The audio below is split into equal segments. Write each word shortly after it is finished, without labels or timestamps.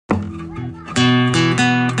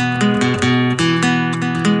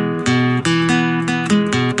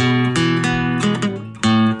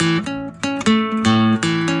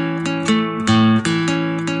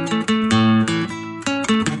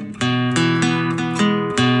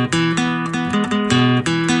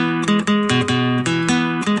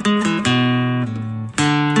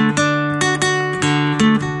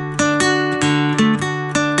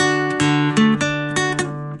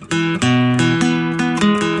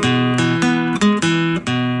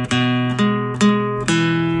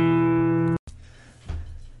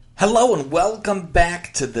Hello and welcome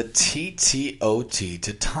back to the TTOT,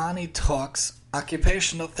 Tatani Talks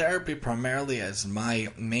Occupational Therapy, primarily as my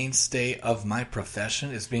mainstay of my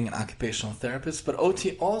profession is being an occupational therapist, but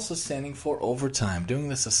OT also standing for overtime, doing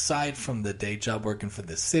this aside from the day job working for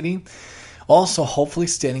the city. Also, hopefully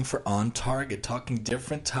standing for on target, talking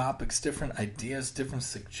different topics, different ideas, different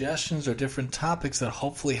suggestions, or different topics that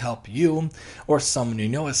hopefully help you or someone you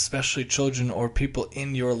know, especially children or people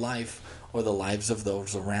in your life or the lives of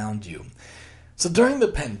those around you. So during the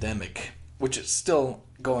pandemic, which is still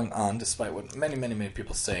going on despite what many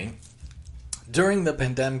people say, during the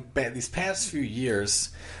pandemic, these past few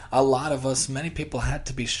years, a lot of us, many people had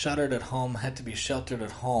to be shuttered at home, had to be sheltered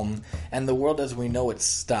at home, and the world as we know it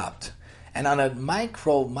stopped. And on a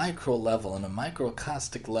micro level, on a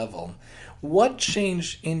microcosmic level, what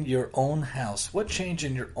changed in your own house? What changed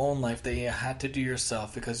in your own life that you had to do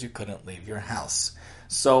yourself because you couldn't leave your house?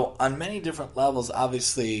 So on many different levels,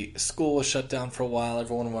 obviously, school was shut down for a while.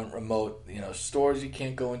 Everyone went remote. Stores you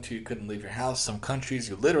can't go into. You couldn't leave your house. Some countries,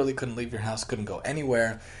 you literally couldn't leave your house, couldn't go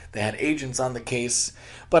anywhere. They had agents on the case.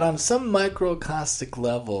 But on some microcosmic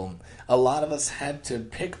level, a lot of us had to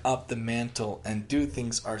pick up the mantle and do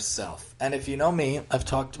things ourselves. And if you know me, I've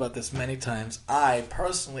talked about this many times. I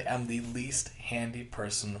personally am the least handy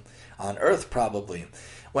person on earth, probably.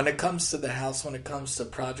 When it comes to the house, when it comes to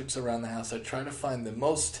projects around the house, I try to find the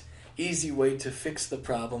most easy way to fix the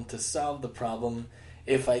problem, to solve the problem.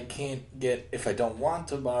 If I don't want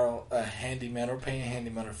to borrow a handyman or pay a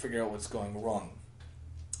handyman or figure out what's going wrong.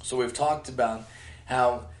 So we've talked about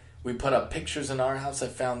how we put up pictures in our house. I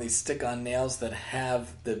found these stick-on nails that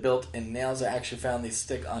have the built-in nails. I actually found these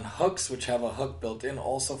stick-on hooks, which have a hook built in,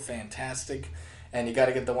 also fantastic. And you got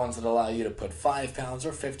to get the ones that allow you to put 5 pounds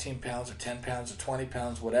or 15 pounds or 10 pounds or 20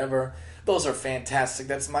 pounds, whatever. Those are fantastic.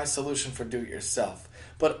 That's my solution for do-it-yourself.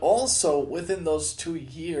 But also, within those 2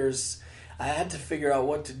 years, I had to figure out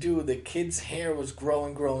what to do. The kid's hair was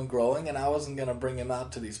growing, and I wasn't going to bring him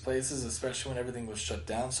out to these places, especially when everything was shut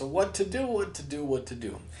down. So what to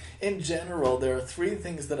do? In general, there are 3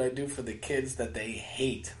 things that I do for the kids that they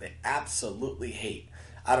hate. They absolutely hate.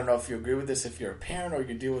 I don't know if you agree with this. If you're a parent or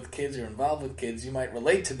you deal with kids, you're involved with kids, you might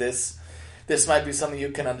relate to this. This might be something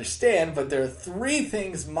you can understand, but there are 3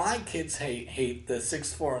 things my kids hate, the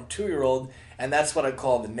 6, 4, and 2-year-old, and that's what I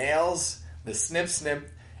call the nails, the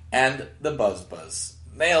snip, and the buzz.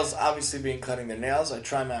 Nails, obviously being cutting their nails. I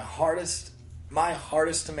try my hardest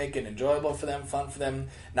to make it enjoyable for them, fun for them,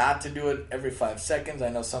 not to do it every 5 seconds. I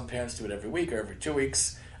know some parents do it every week or every 2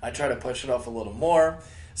 weeks. I try to push it off a little more.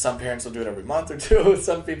 Some parents will do it every month or 2.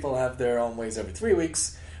 Some people have their own ways every 3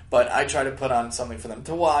 weeks. But I try to put on something for them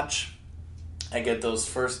to watch. I get those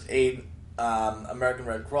first aid American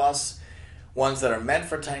Red Cross ones that are meant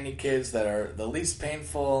for tiny kids, that are the least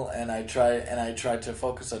painful, and I try to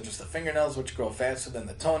focus on just the fingernails, which grow faster than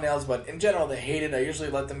the toenails. But in general, they hate it. I usually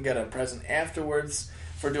let them get a present afterwards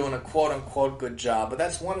for doing a quote-unquote good job. But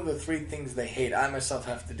that's one of the 3 things they hate. I myself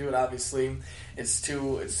have to do it, obviously. It's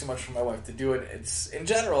too much for my wife to do it. In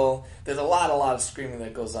general, there's a lot of screaming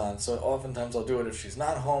that goes on. So oftentimes I'll do it if she's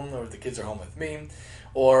not home or if the kids are home with me,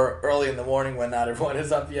 or early in the morning when not everyone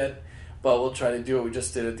is up yet. But we'll try to do it. We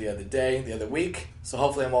just did it the other week. So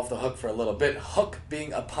hopefully I'm off the hook for a little bit. Hook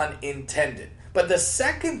being a pun intended. But the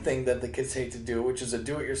second thing that the kids hate to do, which is a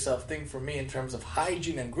do-it-yourself thing for me in terms of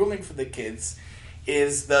hygiene and grooming for the kids,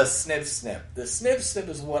 is the snip. The snip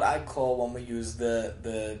is what I call when we use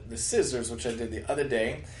the scissors, which I did the other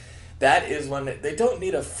day. That is when they don't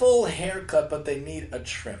need a full haircut, but they need a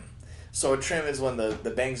trim. So a trim is when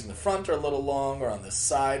the bangs in the front are a little long, or on the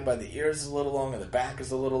side by the ears is a little long, or the back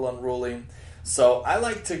is a little unruly. So I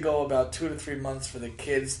like to go about 2 to 3 months for the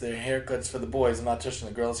kids, their haircuts for the boys. I'm not touching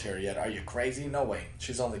the girl's hair yet. Are you crazy? No way.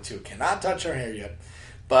 She's only 2. Cannot touch her hair yet.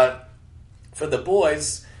 But for the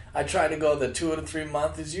boys, I try to go the 2 to 3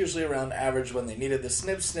 months. Is usually around average when they need it. The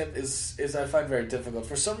snip is I find very difficult.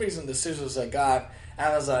 For some reason, the scissors I got,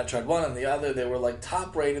 Amazon, I tried one and the other. They were like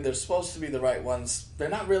top rated. They're supposed to be the right ones. They're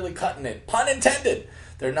not really cutting it. Pun intended.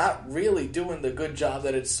 They're not really doing the good job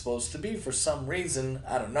that it's supposed to be for some reason.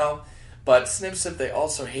 I don't know. But snip they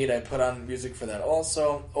also hate. I put on music for that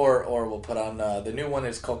also. Or we'll put on, the new one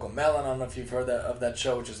is Coco Melon. I don't know if you've heard of that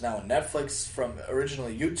show, which is now on Netflix from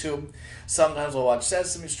originally YouTube. Sometimes we'll watch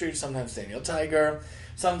Sesame Street, sometimes Daniel Tiger,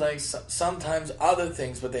 sometimes other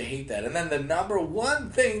things, but they hate that. And then the number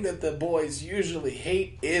 1 thing that the boys usually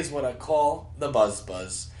hate is what I call the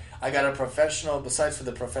buzz. I got a professional, besides for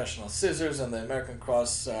the professional scissors and the American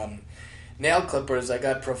Cross nail clippers, I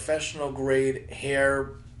got professional grade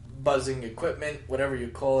hair buzzing equipment, whatever you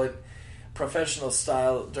call it, professional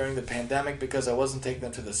style during the pandemic because I wasn't taking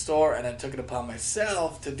them to the store, and I took it upon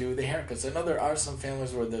myself to do the haircuts. I know there are some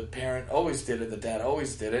families where the parent always did it, the dad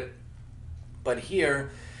always did it, but here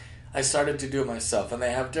I started to do it myself, and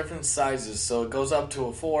they have different sizes, so it goes up to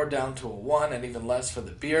a 4, down to a 1, and even less for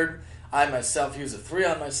the beard. I myself use a 3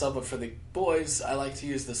 on myself, but for the boys, I like to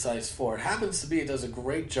use the size 4. It happens to be, it does a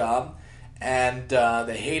great job, and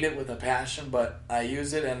they hate it with a passion, but I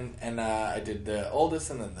use it, and I did the oldest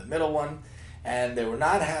and then the middle one, and they were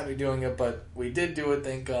not happy doing it, but we did do it,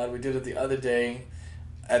 thank God. We did it the other day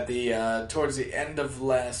at the towards the end of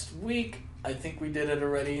last week. I think we did it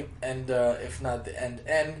already, and if not the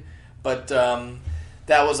end. But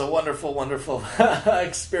that was a wonderful, wonderful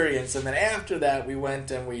experience. And then after that, we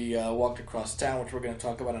went and we walked across town, which we're going to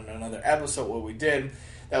talk about in another episode, what we did.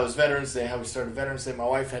 That was Veterans Day, how we started Veterans Day. My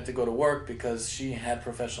wife had to go to work because she had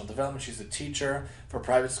professional development. She's a teacher for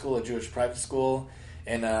private school, a Jewish private school,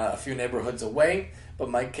 in a few neighborhoods away. But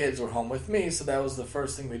my kids were home with me, so that was the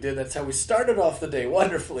first thing we did. That's how we started off the day,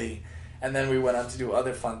 wonderfully. And then we went on to do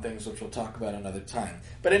other fun things, which we'll talk about another time.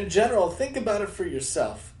 But in general, think about it for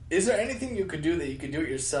yourself. Is there anything you could do that you could do it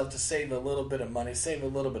yourself to save a little bit of money, save a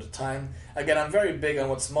little bit of time? Again, I'm very big on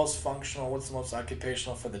what's most functional, what's the most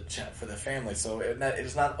occupational for the family. So it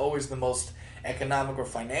is not always the most economic or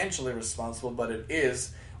financially responsible, but it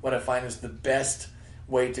is what I find is the best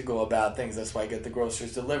way to go about things. That's why I get the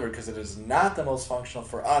groceries delivered, because it is not the most functional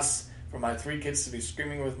for us, for my 3 kids to be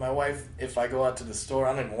screaming with my wife if I go out to the store.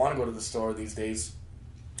 I don't even want to go to the store these days.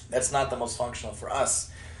 That's not the most functional for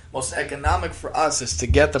us. Most economic for us is to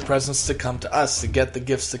get the presents to come to us, to get the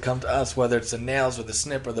gifts to come to us, whether it's the nails or the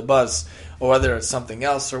snip or the buzz, or whether it's something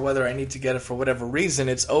else, or whether I need to get it for whatever reason.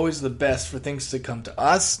 It's always the best for things to come to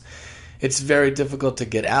us. It's very difficult to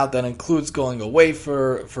get out. That includes going away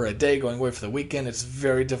for a day, going away for the weekend. It's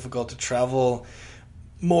very difficult to travel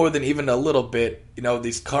more than even a little bit. You know,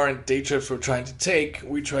 these current day trips we're trying to take,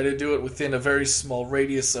 we try to do it within a very small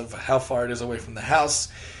radius of how far it is away from the house.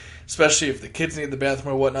 Especially if the kids need the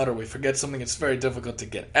bathroom or whatnot, or we forget something, it's very difficult to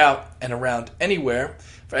get out and around anywhere.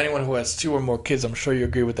 For anyone who has 2 or more kids, I'm sure you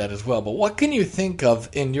agree with that as well. But what can you think of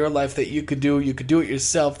in your life that you could do it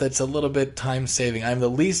yourself that's a little bit time-saving? I'm the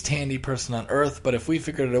least handy person on earth, but if we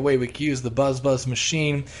figured it a way, we could use the Buzz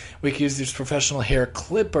machine. We could use these professional hair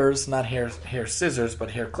clippers, not hair scissors,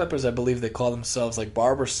 but hair clippers. I believe they call themselves like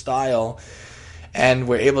barber style. And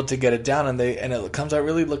we're able to get it down, and it comes out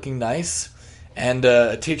really looking nice. And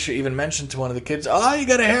a teacher even mentioned to one of the kids, "Oh, you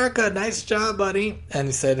got a haircut. Nice job, buddy." And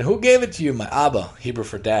he said, "Who gave it to you?" "My Abba," Hebrew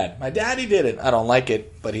for dad. "My daddy did it. I don't like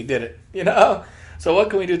it, but he did it." You know? So what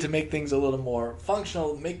can we do to make things a little more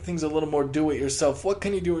functional, make things a little more do-it-yourself? What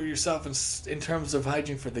can you do it yourself in terms of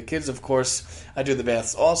hygiene for the kids? Of course, I do the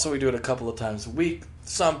baths also. We do it a couple of times a week.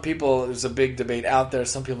 Some people, there's a big debate out there.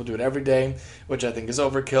 Some people do it every day, which I think is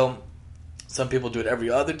overkill. Some people do it every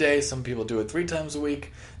other day. Some people do it 3 times a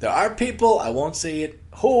week. There are people, I won't say it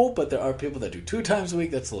who, but there are people that do 2 times a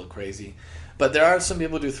week. That's a little crazy. But there are some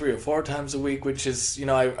people who do 3 or 4 times a week, which is,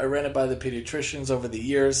 I ran it by the pediatricians over the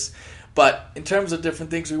years. But in terms of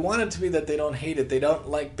different things, we want it to be that they don't hate it. They don't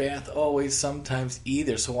like bath always, sometimes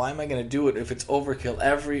either. So why am I going to do it if it's overkill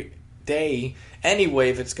every day anyway?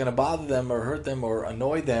 If it's going to bother them or hurt them or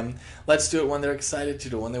annoy them, let's do it when they're excited to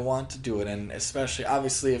do it, when they want to do it. And especially,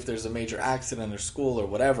 obviously, if there's a major accident or school or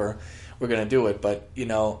whatever, we're going to do it. But,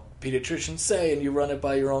 pediatricians say, and you run it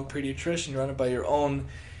by your own pediatrician, you run it by your own,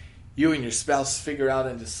 you and your spouse figure out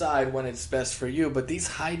and decide when it's best for you. But these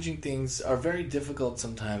hygiene things are very difficult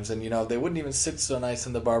sometimes. And, they wouldn't even sit so nice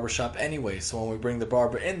in the barber shop anyway. So when we bring the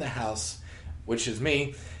barber in the house, which is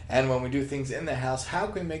me, and when we do things in the house, how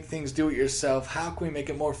can we make things do-it-yourself? How can we make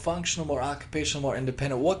it more functional, more occupational, more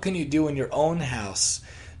independent? What can you do in your own house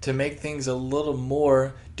to make things a little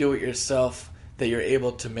more do-it-yourself, that you're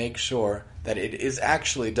able to make sure that it is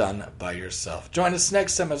actually done by yourself? Join us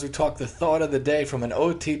next time as we talk the thought of the day from an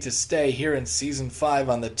OT to stay here in Season 5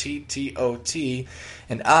 on the TTOT.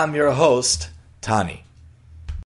 And I'm your host, Tani.